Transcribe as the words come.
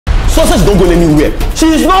Success don't go anywhere. She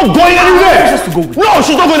is not going anywhere. To go with. No,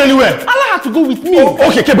 she's not going anywhere. Allow her to go with me. Oh,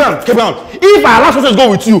 okay, Kebran. If I allow Success to go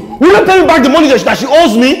with you, will you pay me back the money that she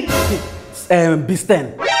owes me?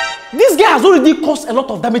 Bisten. This girl has already caused a lot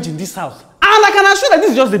of damage in this house. And I can assure that this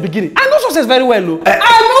is just the beginning. I know Success very well, though. I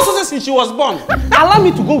know Success since she was born. Allow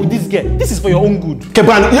me to go with this girl. This is for your own good.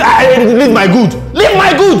 Kebran, leave my good. Leave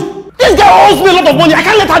my good. This girl owes me a lot of money. I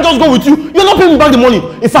can't let her just go with you. You're not paying me back the money.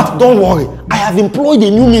 In fact, don't worry. I have employed a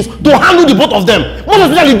new means to handle the both of them. Most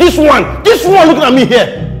especially this one. This one looking at me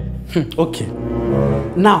here. Okay.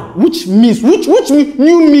 Now, which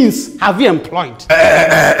new means have you employed?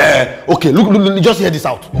 Okay, look, just hear this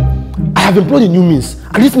out. I have employed a new means.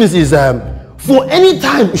 And this means is for any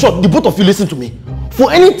time, sure, the both of you listen to me.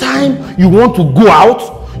 For any time you want to go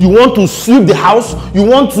out, you want to sweep the house, you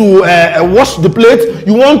want to wash the plate,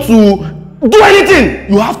 you want to do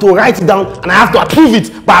anything, you have to write it down and I have to approve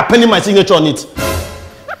it by appending my signature on it.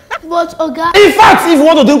 But Oga... In fact, if you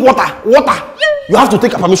want to drink water, you have to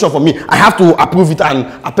take a permission from me. I have to approve it and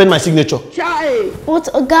append my signature. But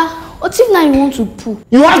Oga, what if now you want to poo?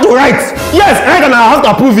 You have to write. Yes, write and I have to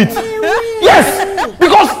approve it. Yes,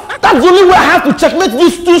 because that's the only way I have to checkmate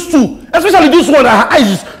these two. Especially this one that her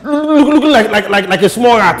eyes looking like a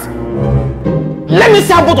small rat. Let me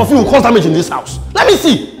see how both of you will cause damage in this house. Let me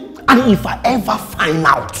see. And if I ever find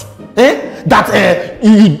out that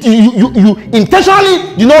you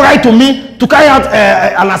intentionally did not write to me to carry out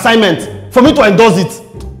an assignment for me to endorse it,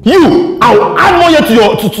 I will add more year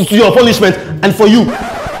to your punishment, and for you,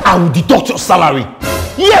 I will deduct your salary.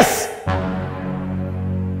 Yes.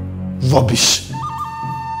 Rubbish.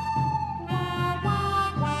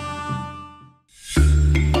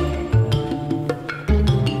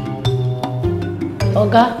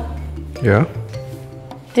 Oga. Yeah?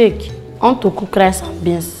 Take. I want to cook rice and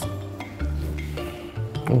beans.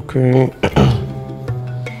 Okay.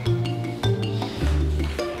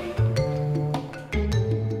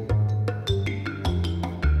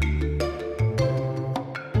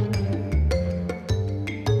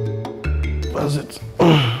 That's it.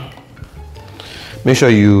 Make sure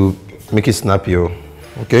you make it snappy,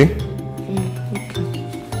 okay?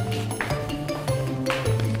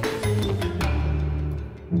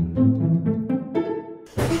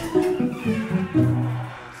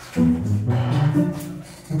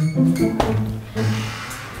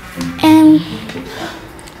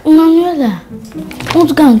 Emanuella, I want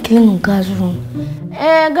to go and clean Oga's room.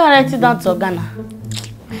 Go write it down to Oga.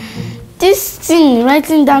 This thing,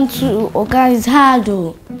 writing down to Oga, is hard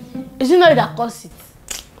though. Is it not that cause it?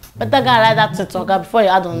 Better go write that to Oga before you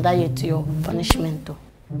add on that year to your punishment though.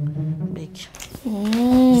 Big.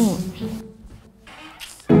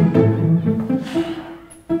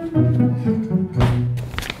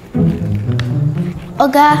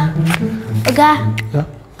 Oga. Yeah?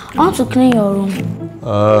 I want to clean your room.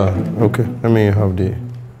 Okay. Let me have the...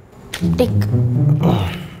 Take.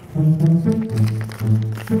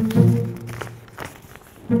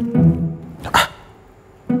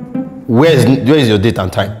 Where is your date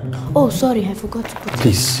and time? Oh, sorry, I forgot to put it.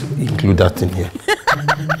 Please include that in here.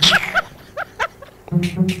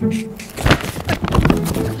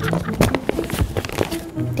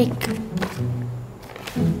 Take.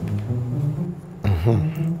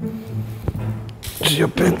 This is your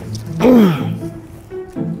pen.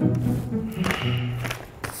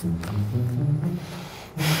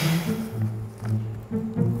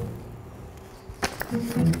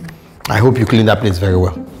 I hope you clean that place very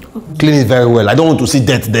well. Okay. Clean it very well. I don't want to see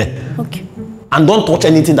dirt there. Okay. And don't touch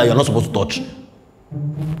anything that you're not supposed to touch.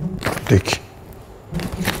 Take.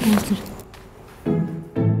 Thank you.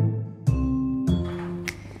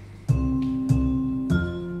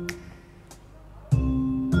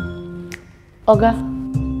 Oga.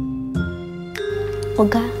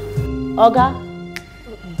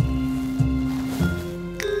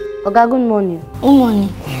 Oga, good morning. Good morning.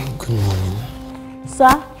 Good morning.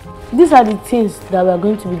 Sir, these are the things that we are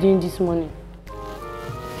going to be doing this morning.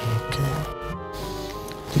 Okay.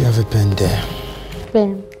 Do you have a pen there?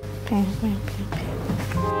 Pen. Pen.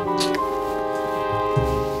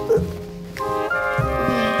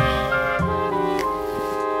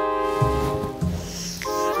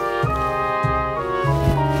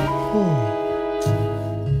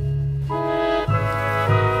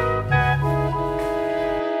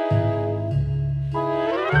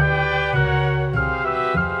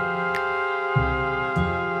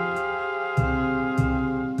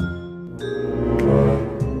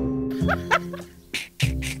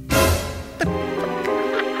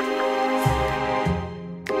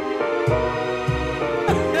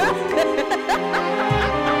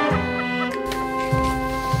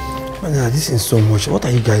 this is so much. What are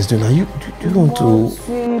you guys doing? Do you want to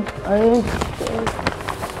sleep,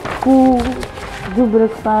 cool, do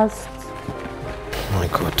breakfast. Oh my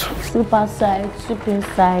God. Sleep outside, sleep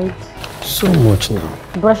inside. So much now.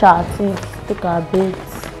 Brush our teeth, take our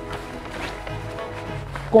baths,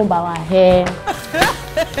 comb our hair.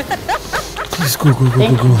 Please go.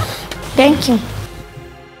 Thank you.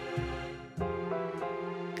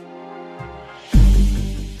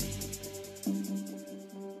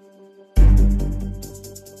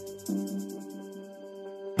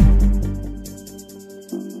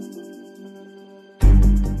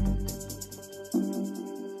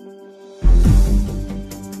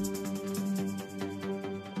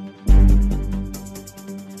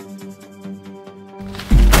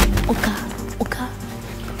 Okay.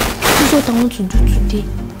 This is what I want to do today.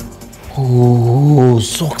 Oh,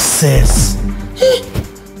 success. Hey,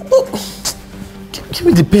 oh, give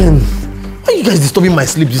me the pen. Why are you guys disturbing my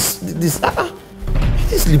sleep? I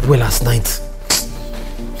didn't sleep well last night.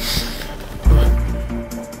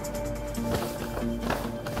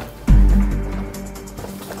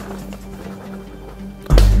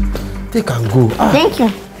 Take and go. Thank you.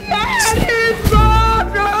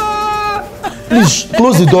 Please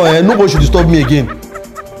close the door. Nobody should disturb me again.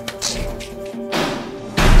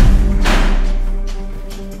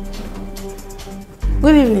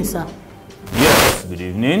 Good evening, sir. Yes, good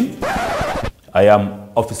evening. I am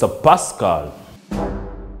Officer Pascal.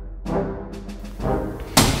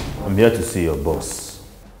 I'm here to see your boss.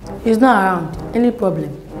 He's not around. Any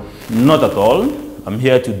problem? Not at all. I'm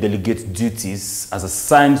here to delegate duties as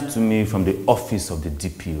assigned to me from the office of the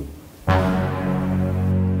DPO.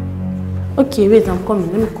 Okay, wait, I'm coming.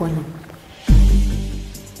 Let me call him.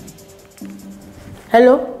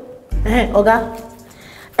 Hello? Oga?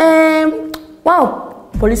 Wow,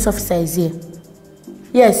 police officer is here.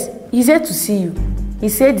 Yes, he's here to see you. He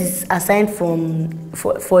said he's assigned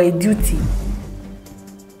for a duty.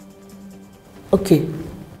 Okay.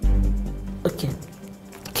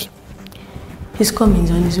 He's coming,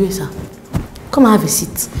 he's on his way, sir. Come and have a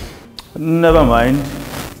seat. Never mind.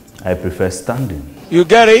 I prefer standing. You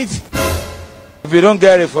get it? If you don't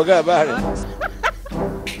get it, forget about it.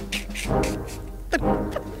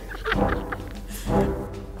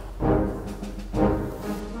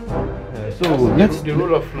 So the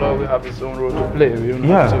rule of law will have its own role to play. We don't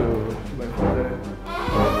have to.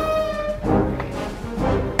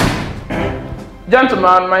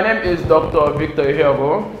 Gentlemen, my name is Dr. Victor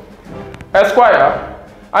Hiogo, Esquire,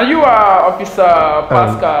 and you are Officer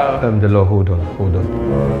Pascal. The law, hold on.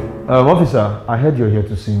 Officer, I heard you're here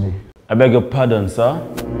to see me. I beg your pardon, sir.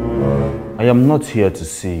 I am not here to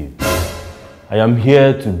see you. I am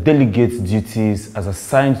here to delegate duties as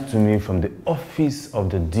assigned to me from the office of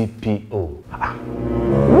the DPO.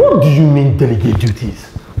 What do you mean delegate duties?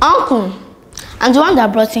 Uncle, I'm the one that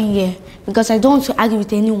brought him here because I don't want to argue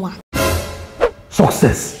with anyone.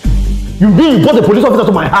 Success. You mean you brought a police officer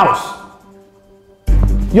to my house?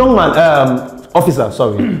 Young man, officer,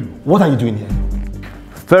 sorry. What are you doing here?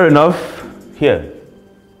 Fair enough. Here,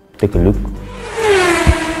 take a look.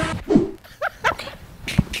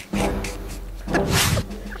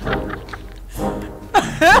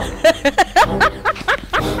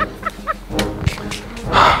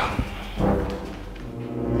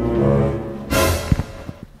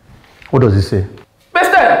 What does it say?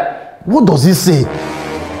 Mister, What does it say?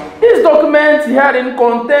 this document herein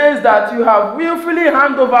contains that you have willfully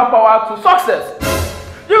handed over power to Success.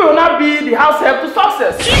 You will not be the house help to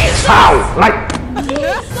Success. How? Like,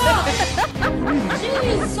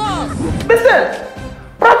 listen,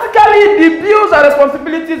 practically the bills and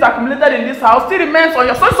responsibilities accumulated in this house still remains on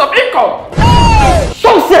your source of income.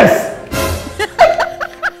 Success!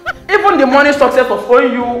 Even the money Success was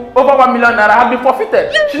owing you over 1 million naira has been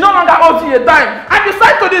forfeited. She no longer owes you a dime. And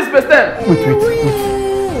decide to this percent. Wait.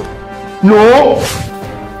 No!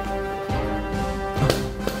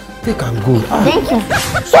 Take and go. Thank you.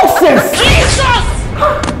 Success!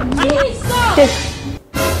 Take.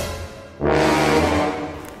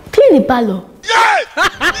 Clean the parlor.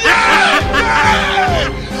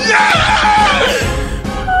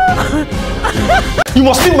 You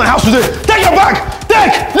must leave my house today. Take your bag.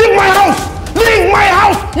 Leave my house. Leave my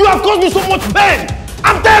house. You have caused me so much pain.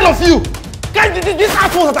 I'm tired of you. Guys, these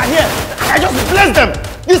assholes that are here, I just replaced them.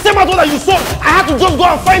 The same asshole that you sold, I had to just go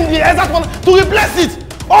and find the exact one to replace it.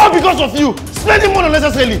 All because of you. Spending money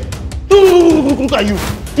unnecessarily. Look at you.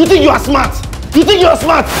 You think you are smart. So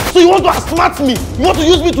you want to outsmart me. You want to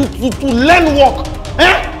use me to learn work.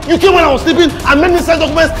 Eh? You came when I was sleeping and made me sign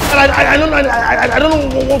documents and I don't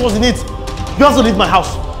know what was in it. You have to leave my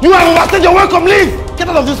house. You have overstayed your welcome. Leave. Get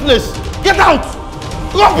out of this place. Get out.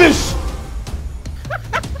 Rubbish.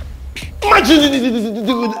 Imagine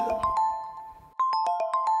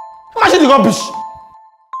the rubbish.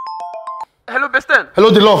 Hello, Besten. Hello,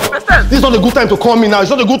 the law. Besten. This is not a good time to call me now. It's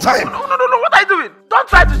not a good time. No. What are you doing? Don't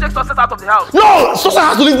try to shake Success out of the house. No, Success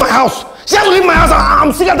has to leave my house. She has to leave my house.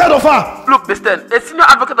 I'm sick and tired of her. Look, Besten, a senior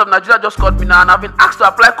advocate of Nigeria just called me now, and I've been asked to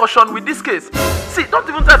apply caution with this case. See, don't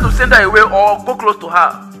even try to send her away or go close to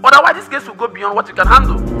her. Otherwise, this case will go beyond what you can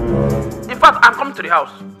handle. In fact, I'm coming to the house.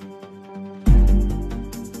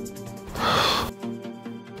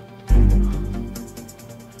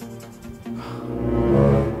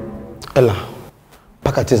 Ella,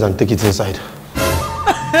 pack her things and take it inside.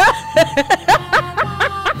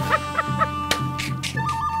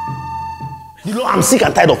 You know, I'm sick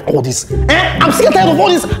and tired of all this. I'm sick and tired of all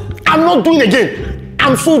this. I'm not doing it again.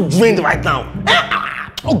 I'm so drained right now.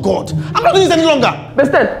 Oh God, I'm not doing this any longer.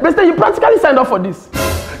 Besten, you practically signed up for this.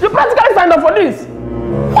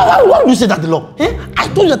 Why would you say that, the law? I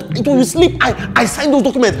told you that it was sleep. I signed those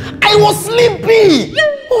documents. I was sleepy.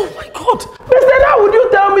 Oh my God. Besten, how would you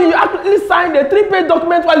tell me you actually signed a 3-page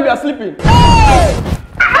document while you were sleeping?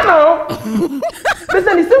 I know.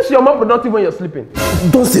 Besten, it seems your mom would not even when you're sleeping.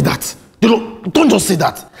 Don't say that. You know, don't just say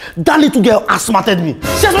that. That little girl asthmated me.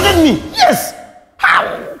 She asthmated me. Yes.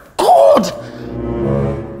 Oh, God.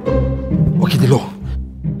 Okay, the law.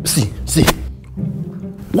 See.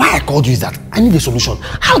 Why I called you is that I need a solution.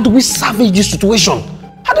 How do we salvage this situation?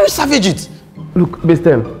 How do we salvage it? Look,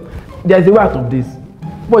 Besten, there is a way out of this.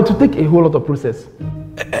 But it will take a whole lot of process.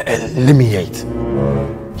 Let me hear it.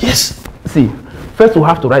 Yes. See, first we'll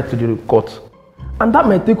have to write to the court. And that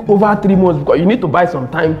might take over 3 months because you need to buy some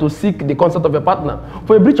time to seek the consent of your partner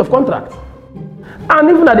for a breach of contract. And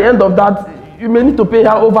even at the end of that, you may need to pay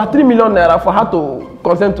her over 3 million naira for her to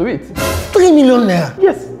consent to it. 3 million naira?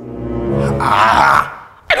 Yes. I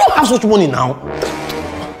don't have such money now.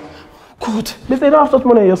 Good. They say you don't have such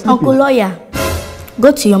money, you're sleeping. Uncle Lawyer,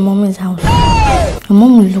 go to your mommy's house. Your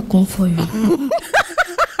mom will looking for you.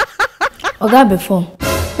 Oga before,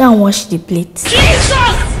 go and wash the plate. Jesus!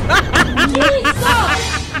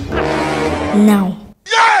 Now.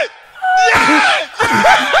 Yeah!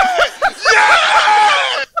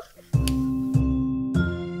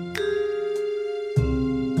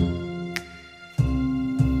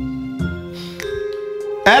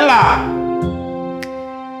 Ella!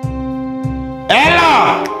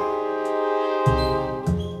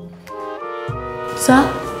 Sir?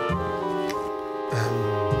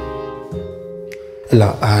 Ella,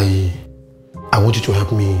 I want you to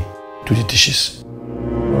help me do the dishes.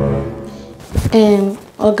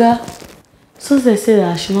 Oga, so they say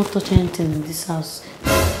that I should not touch anything in this house.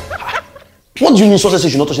 What do you mean Success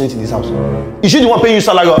should not touch anything in this house? Is she the one paying you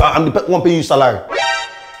salary or I'm the one paying you salary?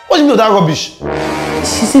 What do you mean of that rubbish?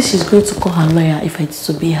 She says she's going to call her lawyer if I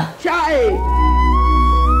disobey her.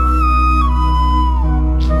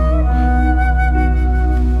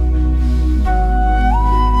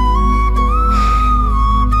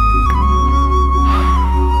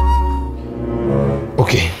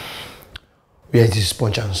 Okay. Where is this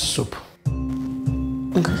sponge and soap?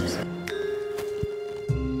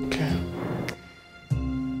 Okay.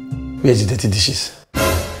 Where is the dirty dishes?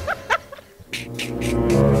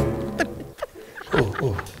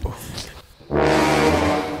 Oh.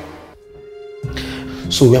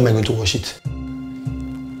 So where am I going to wash it?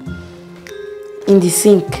 In the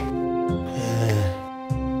sink.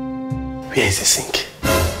 Where is the sink?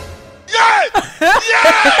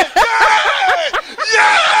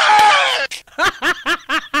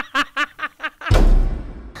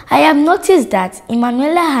 I have noticed that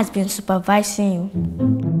Emanuella has been supervising you.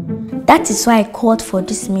 That is why I called for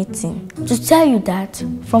this meeting, to tell you that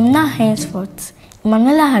from now henceforth,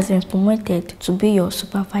 Emanuella has been promoted to be your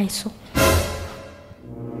supervisor.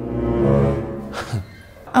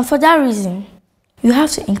 And for that reason, you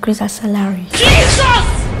have to increase her salary. It's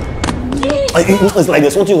like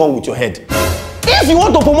there's something wrong with your head. If you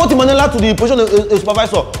want to promote Emanuella to the position of a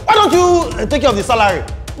supervisor, why don't you take care of the salary?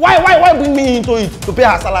 Why bring me into it to pay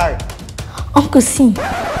her salary? Uncle C,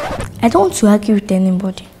 I don't want to argue with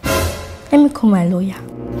anybody. Let me call my lawyer.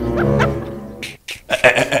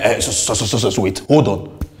 So wait, hold on.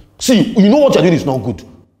 See, you know what you're doing is not good.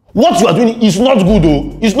 What you are doing is not good,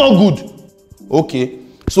 though. It's not good. Okay.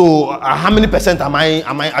 So how many percent am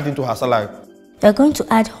I adding to her salary? You're going to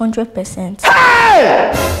add 100%.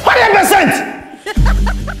 Hey! 100%!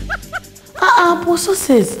 But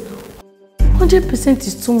Success, 100%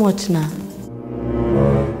 is too much now.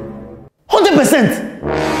 100%?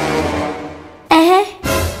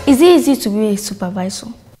 Is it easy to be a supervisor?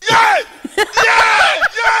 Yeah!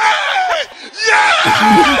 Yeah!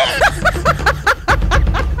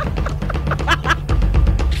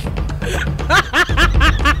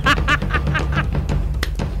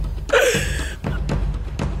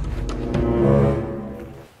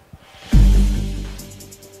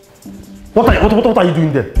 What are you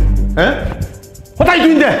doing there? Eh? What are you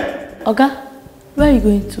doing there? Oga, where are you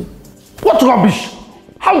going to? What rubbish?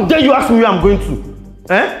 How dare you ask me where I'm going to?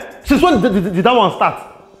 Eh? Since when did that one start?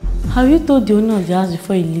 Have you told the owner of the house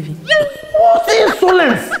before you leave it? What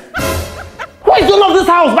insolence! Who is the owner of this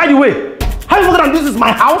house, by the way? Have you forgotten this is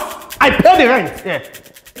my house? I pay the rent. Yeah.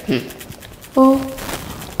 Oh,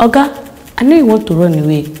 Oga, I know you want to run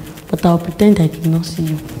away, but I'll pretend I did not see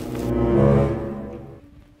you.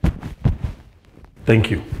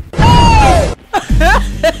 Thank you.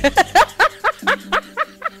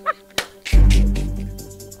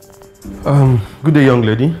 Good day, young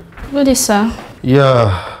lady. Good day, sir.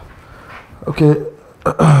 Yeah. Okay.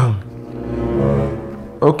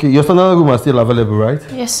 Okay, your standard room are still available, right?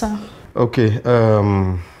 Yes, sir. Okay.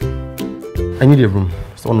 I need a room.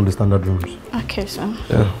 It's one of the standard rooms. Okay, sir.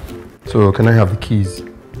 Yeah. So, can I have the keys?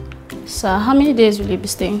 Sir, how many days will you be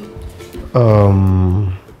staying?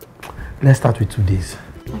 Let's start with 2 days.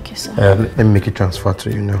 Okay, sir. Let me make a transfer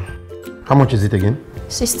to you now. How much is it again?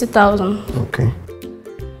 60,000. Okay.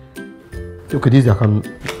 Okay, this is the account.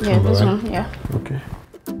 Yeah, number, this right? one, yeah. Okay.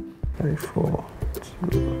 3, 4, 2,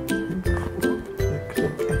 3,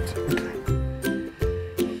 4, 6, 7,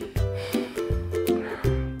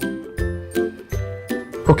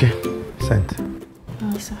 8. Okay. Sent.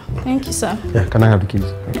 Oh, sir. Thank you, sir. Yeah, can I have the keys?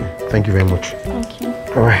 Okay. Thank you very much. Thank you.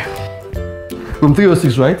 All right. Room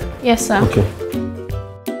 306, right? Yes, sir. Okay.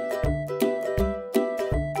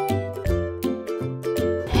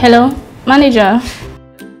 Hello, manager.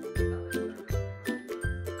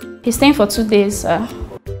 He's staying for 2 days, sir.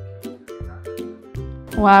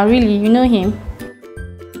 Wow, really? You know him?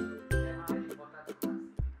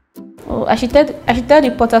 Oh, I should tell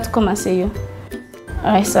the porter to come and see you.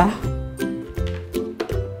 Alright, sir.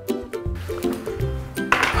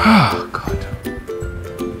 Oh, God.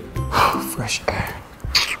 Fresh air.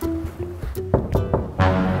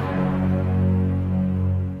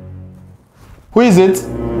 Who is it?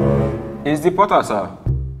 It's the porter, sir.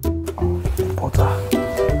 Oh, the porter.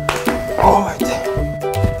 All right.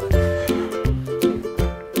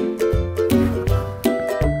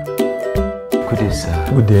 Good day, sir.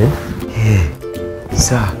 Good day. Yeah.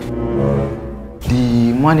 Sir,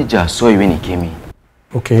 the manager saw you when he came in.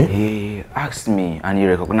 Okay. He asked me and he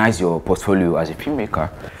recognized your portfolio as a filmmaker.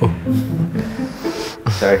 Oh.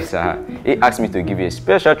 Sorry, sir. He asked me to give you a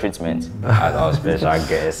special treatment as our special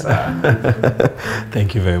guest, sir.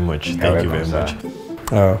 Thank you very much. Thank you very much.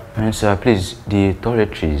 And sir, please, the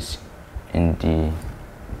toiletries in the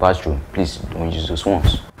bathroom, please don't use those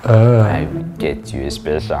ones. I will get you a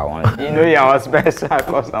special one. You know you're a special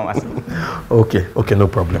customer. Okay, okay, no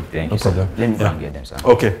problem. Thank no you, problem. Sir. Let me go and get them, sir.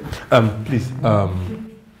 Okay, please,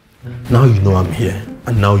 now you know I'm here,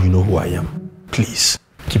 and now you know who I am. Please,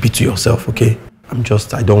 keep it to yourself, okay? I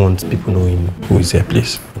don't want people knowing who is here,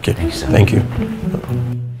 please. Okay? Thank you, sir. Thank you.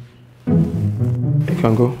 You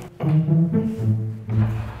can go.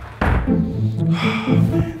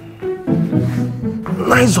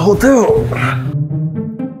 Nice hotel.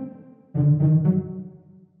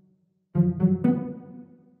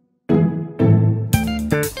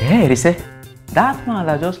 Hey, Rise, that man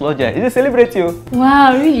that just lodged here is a celebrity.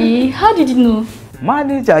 Wow, really? How did you know?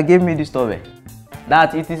 Manager gave me this towel.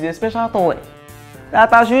 That it is a special towel.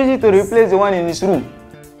 That I should use it to replace the one in this room.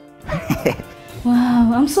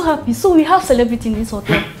 Wow, I'm so happy. So we have celebrity in this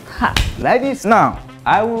hotel. Ha. Like this now,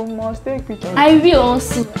 I must take pictures. I will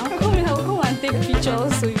also. I'll come and take pictures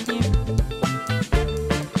also with him.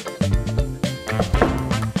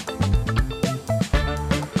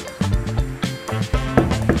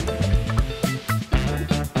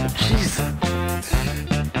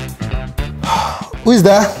 Who is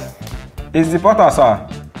that? It's the porter, sir.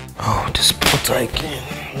 Oh, this porter again.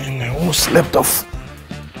 Man, I almost slept off.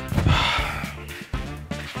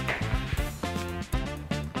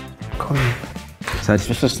 Come in. Sir,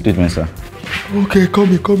 special treatment, sir. Okay,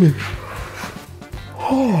 come in.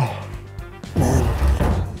 Oh, man.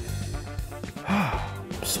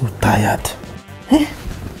 I'm so tired. Eh?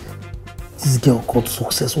 This girl called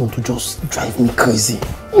Success want to just drive me crazy.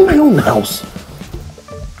 In my own house.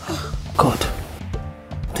 God.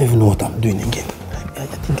 I don't even know what I'm doing again. I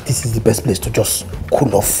think this is the best place to just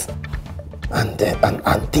cool off and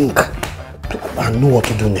think and know what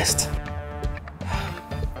to do next.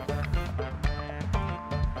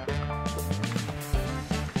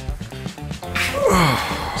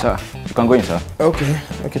 Sir, you can go in, sir.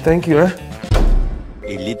 Okay, thank you. A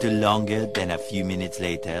little longer than a few minutes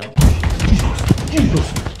later.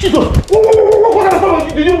 Jesus! What kind of problem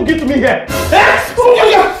did you give to me here? Eh?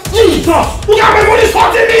 Jesus! Look at my money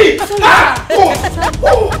hurting me!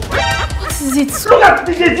 is it? Look at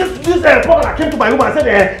this fucker that came to my room and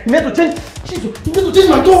said, you need to change. You need to change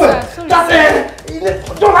my towel.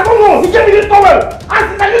 John, I don't know. He gave me this towel. And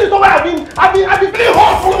since I used the towel, I've been feeling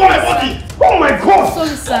hot all over my body. Oh my God.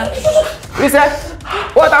 Sorry, sir. Listen,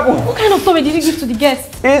 what happened? What kind of towel did you give to the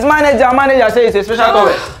guest? His manager says it's a special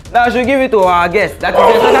towel. Now I should give it to our guest. That is a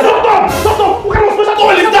special towel. Stop! What kind of special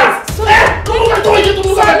towel is that? Don't look at towel.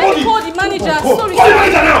 Look at my body. Call the manager. Sorry. Call the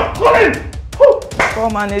manager now. Call him. Call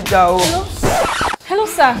manager. Hello,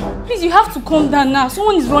 sir. Please, you have to calm down now.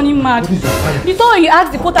 Someone is running mad. You thought you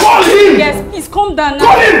asked the porter. Call him! Yes, please calm down now.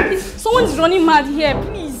 Call him! Please, someone is running mad here,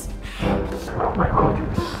 please. Oh my God.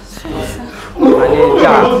 Sorry, sir.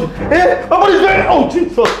 Manager. My body is very. Oh,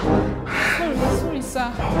 Jesus. Sorry, sir.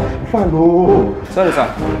 Hello. Sorry, sir.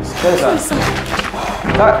 Sorry, sir.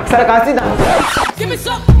 Sir, can I sit down? Give me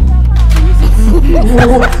some.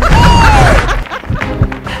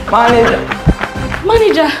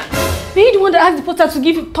 Manager, were you the one that asked the porter to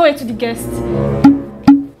give toy to the guest?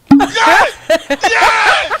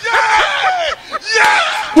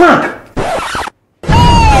 Mark!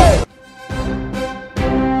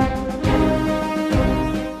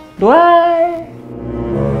 Do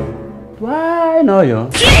I know you?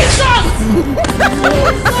 Jesus!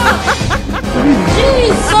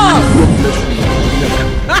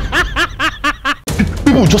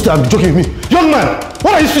 People just are joking with me. Young man,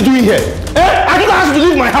 what are you still doing here? I just asked you to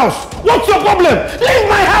leave my house. What's your problem? Leave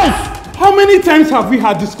my house! How many times have we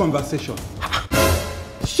had this conversation?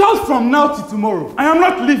 Shout from now till tomorrow. I am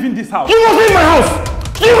not leaving this house. You must leave my house!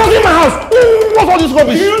 You must leave my house! What's all this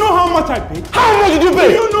rubbish? Do you know how much I paid? How much did you pay?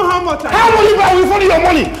 Do you know how much I paid? How much did you pay? I will refund you your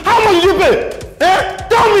money. How much did you pay?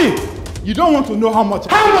 Tell me! You don't want to know how much.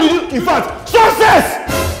 How much did you... In fact, success!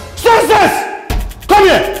 Success! Come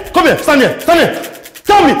here, stand here.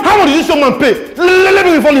 Tell me, how much did this young man pay? Let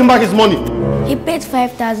me refund him back his money. He paid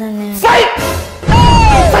 5,000 naira.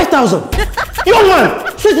 5,000? Young man,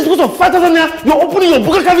 so it's because of 5,000 naira, you're opening your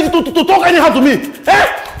bucket cavity to talk anyhow to me.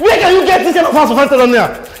 Where can you get this kind of house for 5,000 naira?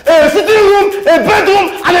 A sitting room, a bedroom,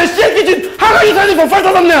 and a shared kitchen. How can you sell it for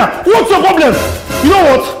 5,000 naira? What's your problem? You know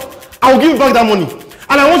what? I will give you back that money.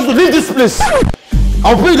 And I want you to leave this place.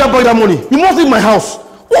 I'll pay you back that money. You must leave my house.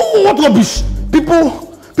 What rubbish?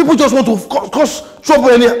 People just want to cause trouble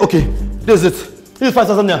anywhere. Okay, this is it. This is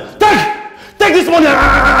 5,000 naira. Take this money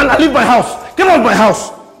and leave my house. Get out of my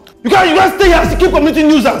house. You can't stay here and keep committing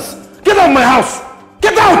nuisance. Get out of my house.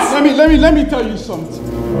 Get out! Let me tell you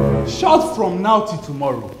something. Shout from now till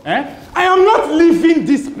tomorrow. I am not leaving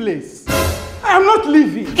this place. I am not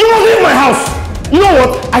leaving. You must leave my house. You know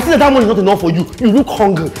what? I see that money is not enough for you. You look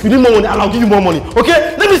hungry. You need more money and I'll give you more money.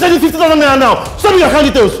 Okay? Let me send you 50,000 naira now. Send me your account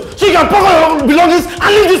details so you can pack all your belongings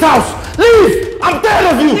and leave this house. Leave! I'm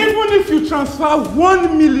tired of you. Even if you transfer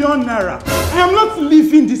 1 million naira, I am not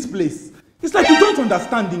leaving this place. It's like you don't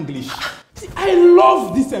understand English. See, I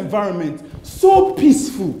love this environment. So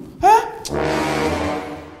peaceful.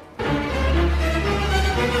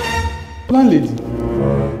 Landlady,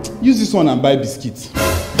 use this one and buy biscuits.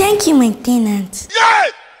 Thank you, my tenant.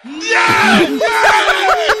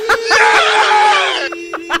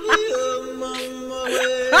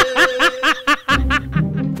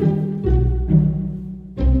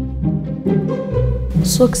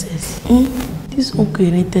 Success. This uncle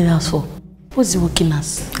rented us for. What's he working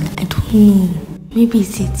as? I don't know. Maybe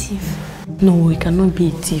he's a thief. No, he cannot be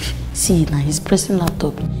a thief. See, now his pressing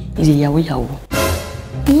laptop is a yahoo.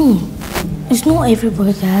 No, it's not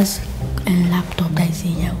everybody that has a laptop that is a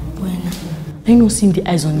yahoo. I know seeing the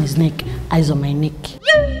eyes on his neck, eyes on my neck.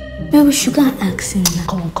 Maybe we should go and ask him now.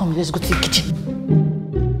 Come, let's go to the kitchen.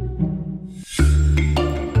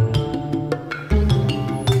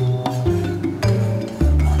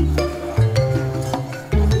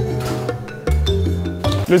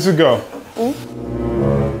 Little girl.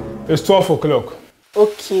 It's 12 o'clock.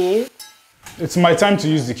 Okay. It's my time to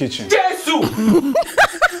use the kitchen. Jesus!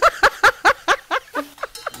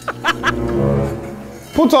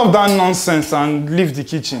 Put off that nonsense and leave the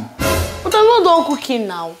kitchen. But I'm not done cooking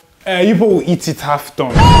now. You people will eat it half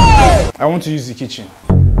done. I want to use the kitchen.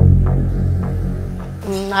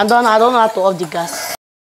 I don't know how to off the gas.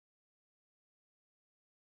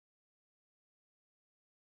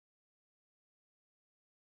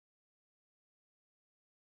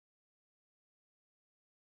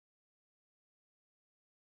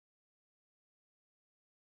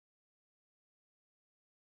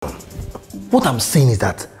 What I'm saying is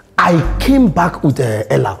that I came back with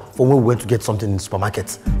Ella from when we went to get something in the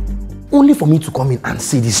supermarket. Only for me to come in and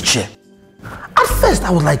see this chair. At first,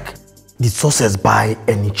 I was like, did Success buy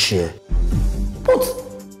any chair? But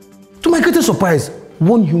to my greatest surprise,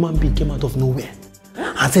 one human being came out of nowhere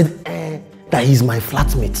and said, that he's my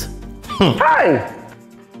flatmate. Hey!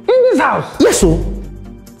 In this house? Yes, so.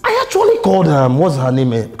 I actually called, what's her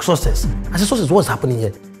name? Success. I said, Success, what's happening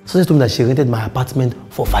here? Success told me that she rented my apartment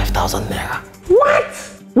for 5,000 naira. What?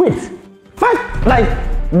 Wait. 5, like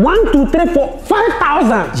 1, 2, 3, 4,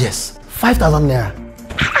 5,000? Yes, 5,000 naira.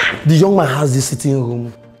 The young man has this sitting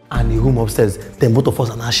room and a room upstairs. Then both of us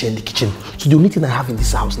are now sharing the kitchen. So the only thing I have in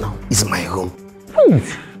this house now is my room. Wait.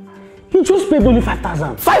 He just paid only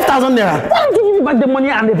 5,000. 5,000 naira. Why don't you give me back the money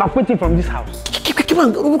and evacuate him from this house? Keep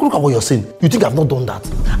on, look at what you're saying. You think I've not done that?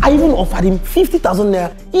 I even offered him 50,000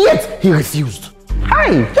 naira, yet he refused.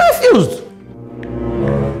 Hey! He refused.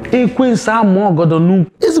 It's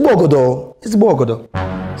Bogodo.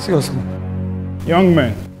 Seriously. Young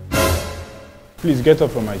man, please get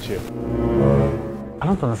up from my chair. I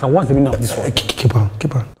don't understand. What's the meaning of this one? Keep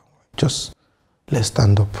on. Just let's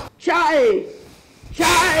stand up. Chai!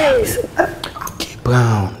 Okay,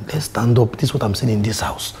 Brown, let's stand up. This is what I'm saying in this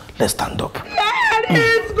house. Let's stand up.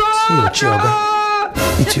 See your chair, okay?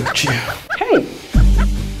 It's your chair.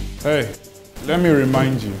 Hey, let me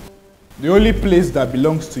remind you. The only place that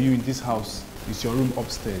belongs to you in this house is your room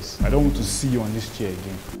upstairs. I don't want to see you on this chair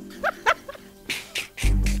again.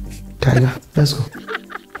 Tiger, let's go.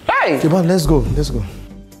 Hey! Come on, let's go.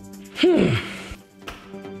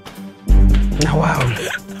 Now, wow.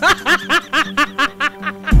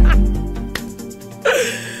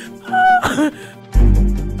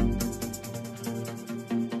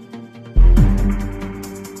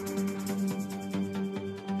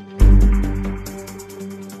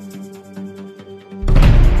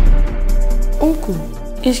 Uncle,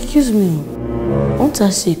 excuse me. I want to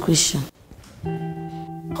ask you a question.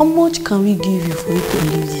 How much can we give you for you to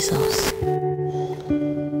leave this house?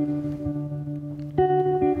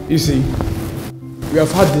 You see, we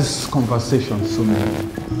have had this conversation so many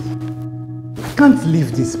times. I can't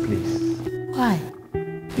leave this place. Why?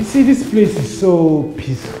 You see, this place is so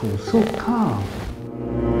peaceful, so calm.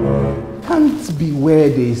 Can't be where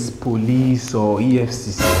there is police or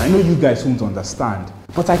EFCC. I know you guys won't understand,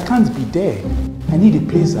 but I can't be there. I need a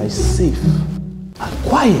place that is safe and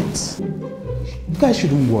quiet. You guys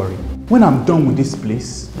shouldn't worry. When I'm done with this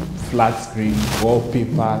place, flat screen,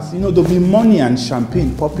 wallpapers, there'll be money and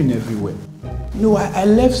champagne popping everywhere. I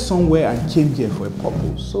left somewhere and came here for a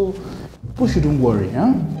purpose, so people shouldn't worry,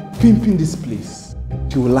 huh? Pimping this place.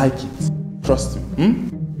 You will like it. Trust me.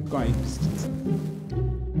 Go and eat biscuits.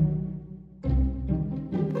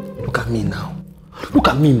 Look at me now. Look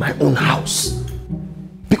at me in my own house.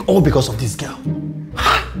 All because of this girl.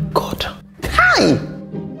 God. Hi!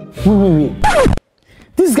 Wait.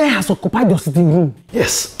 This guy has occupied your sitting room.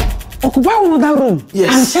 Yes. Occupy another room.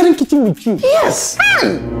 Yes. And sharing kitchen with you. Yes.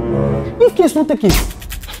 Hi! If case not take it,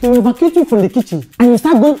 he will evacuate you from the kitchen and you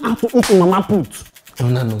start going out to eat in mama put.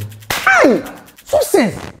 No. Hi!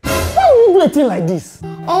 Success! Why will you do a thing like this?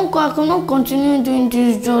 Uncle, I cannot continue doing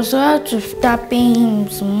this job, so I have to start paying him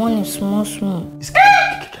some money small.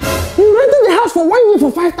 You rented the house for 1 year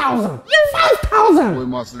for 5,000. 5,000! We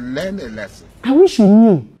must learn a lesson. I wish you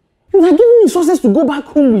knew. You had given me sources to go back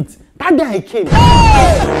home with. That day I came.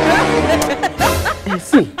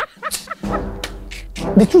 See,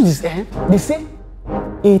 the truth is, they say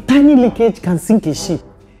a tiny leakage can sink a ship.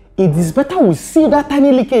 It is better we seal that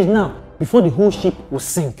tiny leakage now before the whole ship will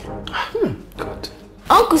sink. God.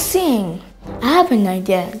 Uncle, sing. I have an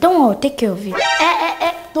idea. Don't worry, I'll take care of it.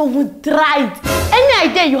 Don't try it. Any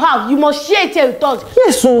idea you have, you must share it here with us.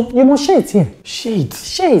 Yes, so you must share it here. Share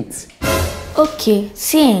it. Okay,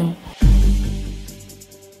 sing.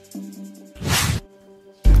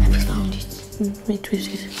 I found it. Wait.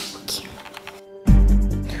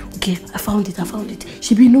 Okay, I found it.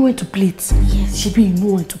 She be know where to play it. Yes, she be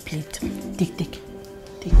know where to play it. Take.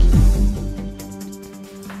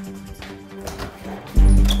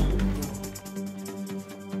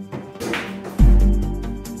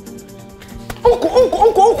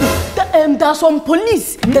 Uncle. There are some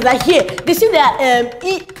police that are here. They say they are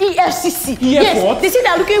EFCC. Yes, What? they say they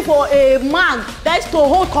are looking for a man that is to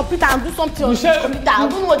hold computer and do something on the computer. I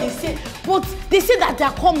don't know what they say, but they say that they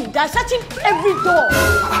are coming. They are searching every door.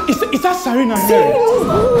 Is that Sarina here?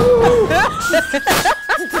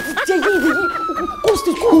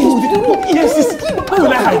 EFCC. Where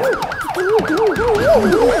will I hide?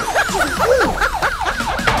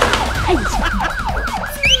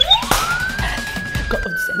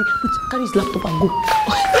 Carry his laptop and go.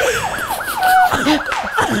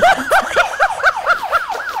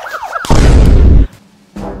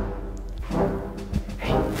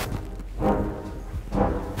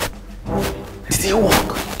 Did it work?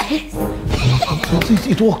 Yes.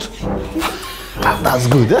 It worked. That's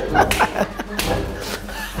good.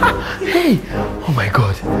 Hey! Oh my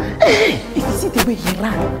God! Hey! If you see the way he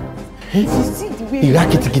ran, if you see the way he ran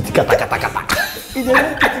kitty kata kata kata. He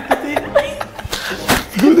ran kitty.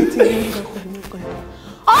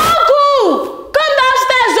 Uncle! Come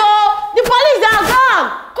downstairs, oh! The police, they are gone!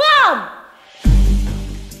 Come!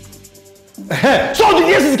 So the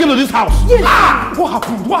EFCC came to this house? Yes. Ah! What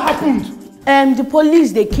happened? What happened? The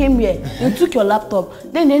police, they came here. They took your laptop.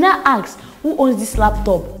 Then they now asked, who owns this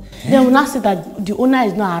laptop? Then we now said that the owner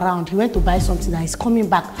is not around. He went to buy something that is coming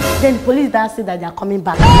back. Then the police now said that they are coming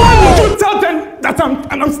back. Why would you tell them that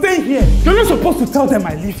I'm staying here? You're not supposed to tell them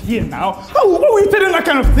I live here now. Why would you tell them that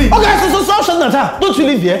kind of thing? Okay, so shut that. Don't you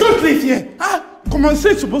live here? Don't live here. Common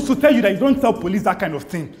sense is supposed to tell you that you don't tell police that kind of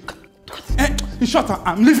thing. In short,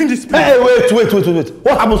 I'm leaving this place. Hey, wait.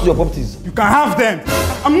 What happens to your properties? You can have them.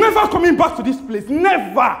 I'm never coming back to this place.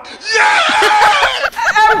 Never.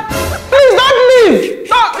 Please don't leave.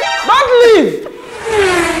 Don't leave.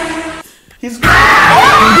 He's